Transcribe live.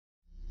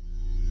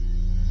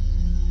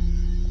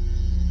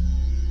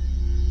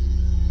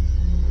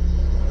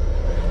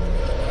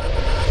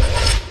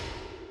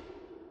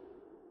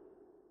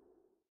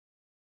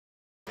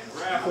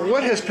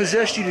what has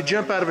possessed you to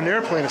jump out of an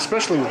airplane,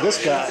 especially with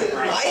this guy?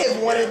 I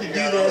have wanted to do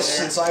this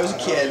since I was a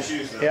kid.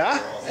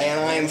 Yeah? And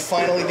I am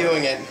finally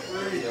doing it.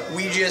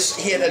 We just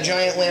hit a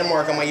giant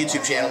landmark on my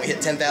YouTube channel. We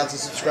hit 10,000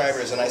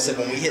 subscribers, and I said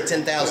when we hit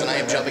 10,000, I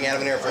am jumping out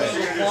of an airplane.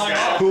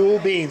 Cool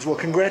beans. Well,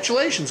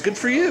 congratulations. Good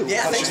for you.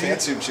 Yeah,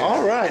 thanks, man.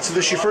 All right. So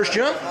this is your first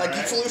jump?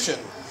 Geekvolution.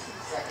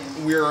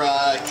 We're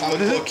comic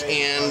book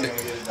and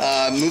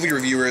movie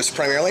reviewers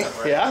primarily.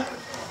 Yeah?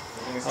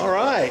 All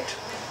right.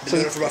 Been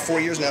doing it for about 4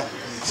 years now.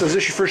 So is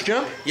this your first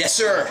jump? Yes,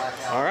 sir.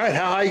 All right.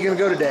 How high are you going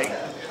to go today?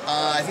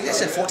 I think they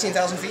said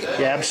 14,000 feet.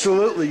 Yeah,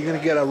 absolutely. You're going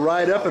to get a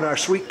ride up in our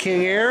Sweet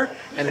King Air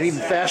and an even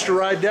faster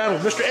ride down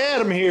with Mr.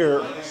 Adam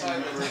here.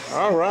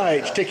 All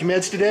right. Did you take your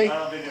meds today?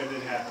 All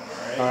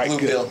right, Blue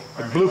good. pill.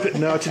 A blue pill?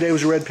 No, today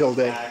was a red pill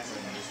day.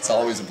 It's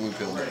always a blue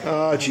pill day.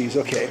 Oh, geez.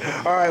 Okay.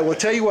 All right. Well,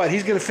 tell you what.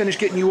 He's going to finish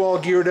getting you all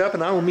geared up,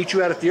 and I will meet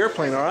you out at the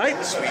airplane. All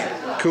right? Sweet.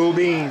 Cool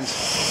beans.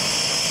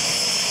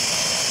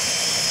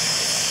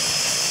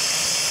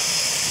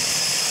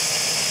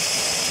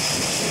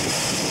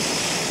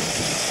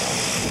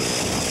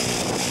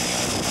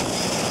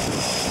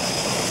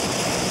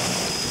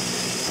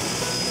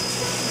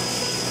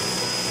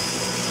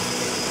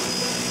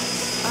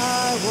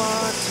 I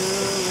want to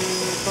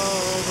leap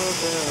over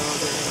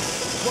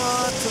buildings,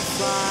 want to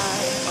fly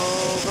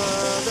over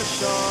the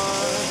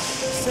shores,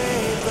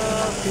 save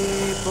the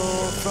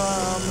people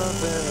from the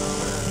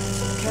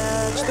villains,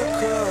 catch the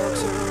crooks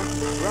who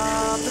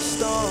rob the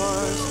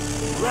stores,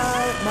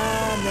 write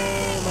my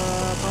name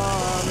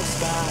upon the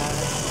sky,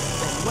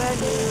 and when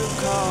you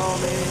call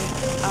me,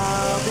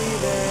 I'll be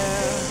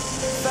there,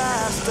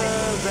 faster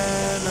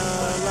than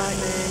a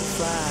lightning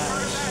flash.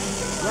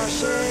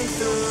 Rushing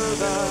through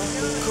the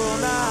cool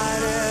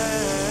night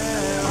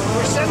air.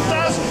 We're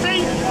 7,000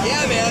 feet.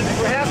 Yeah, man.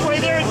 We're halfway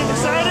there. Get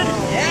excited?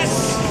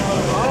 Yes.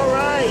 All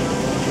right.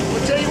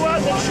 We'll tell you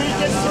what. Make sure you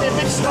get a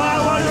big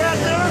smile while you're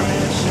out there.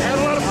 Have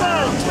a lot of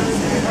fun.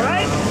 All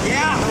right?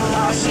 Yeah.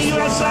 I'll see you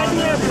outside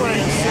the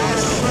airplane.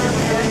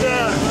 And,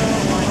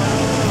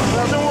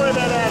 well, don't worry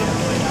about Adam.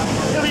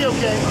 He'll be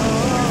okay.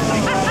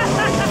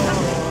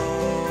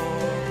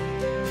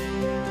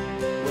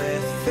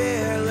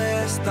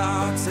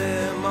 Thoughts,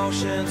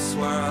 emotions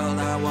swirled.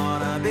 I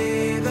wanna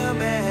be the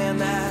man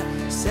that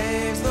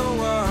saves the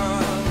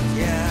world,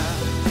 yeah.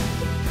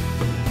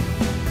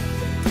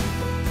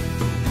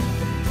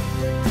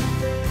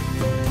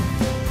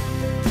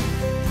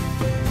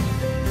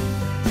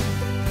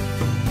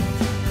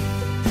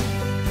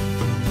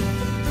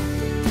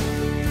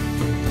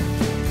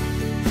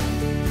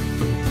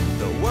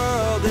 The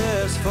world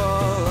is full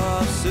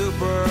of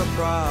super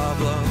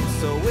problems,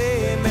 so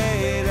we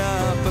made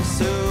up a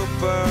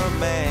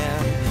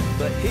Superman,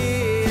 but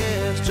he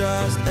is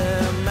just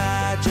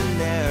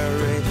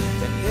imaginary.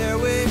 And here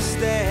we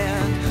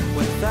stand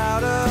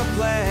without a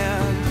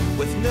plan,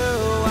 with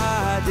new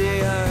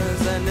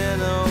ideas and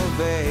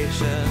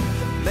innovation.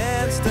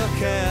 Man still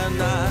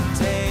cannot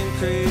tame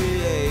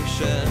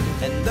creation,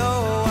 and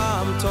though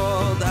I'm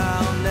told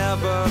I'll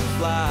never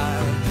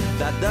fly,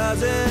 that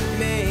doesn't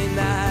mean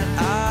that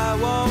I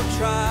won't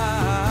try.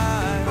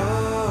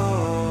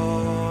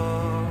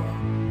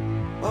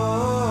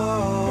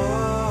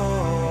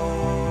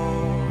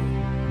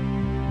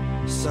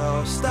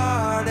 So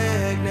start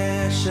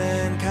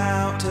ignition,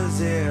 count to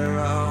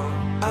 0.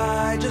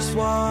 I just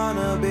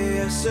wanna be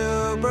a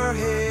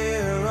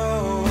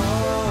superhero.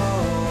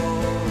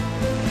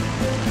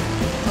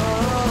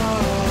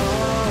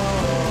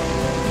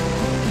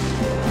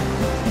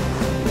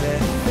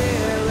 With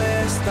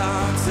fearless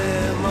thoughts,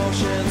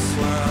 emotions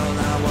swirl.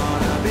 I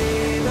wanna be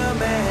the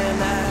man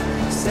that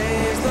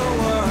saves the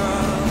world.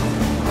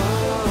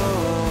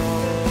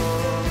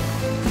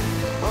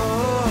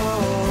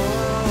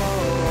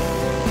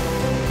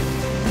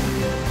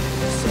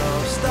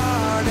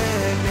 Start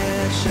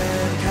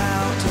ignition,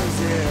 count to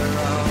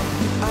 0.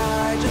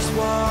 I just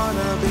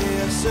wanna be a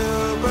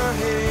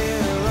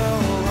superhero.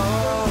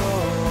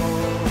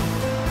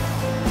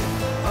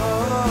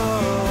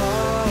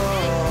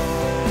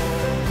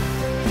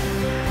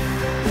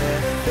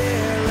 With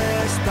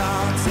fearless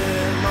thoughts,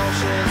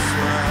 emotions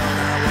swirl. I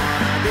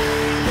wanna be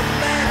the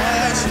man. Oh,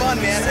 that's fun,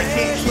 man. I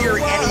can't hear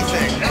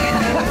anything.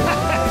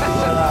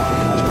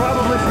 It's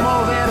probably from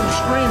all of Adam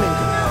screaming.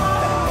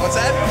 What's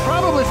that?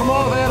 Probably from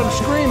all of Adam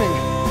screaming.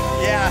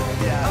 Yeah.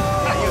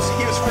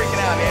 He was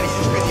freaking out, man. He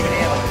just couldn't even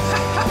handle it.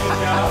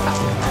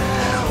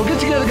 Well, get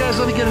together, guys.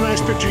 Let me get a nice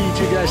picture of you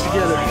two guys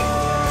together.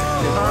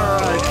 All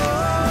right.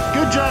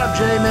 Good job,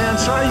 Jay, man.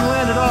 Sorry you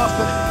landed off,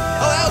 but...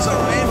 Oh, that was all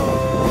right.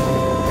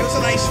 It was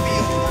a nice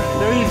feel.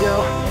 There you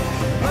go.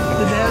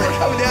 We're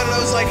coming down, and I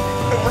was like,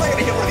 we're not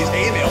going to hit one of these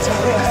hay bales.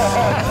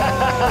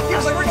 He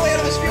was like, we're going to land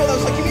on this field. I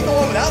was like, you mean the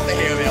one without the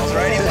hay bales,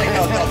 right? He's like,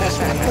 no, this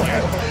one.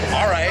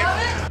 All right.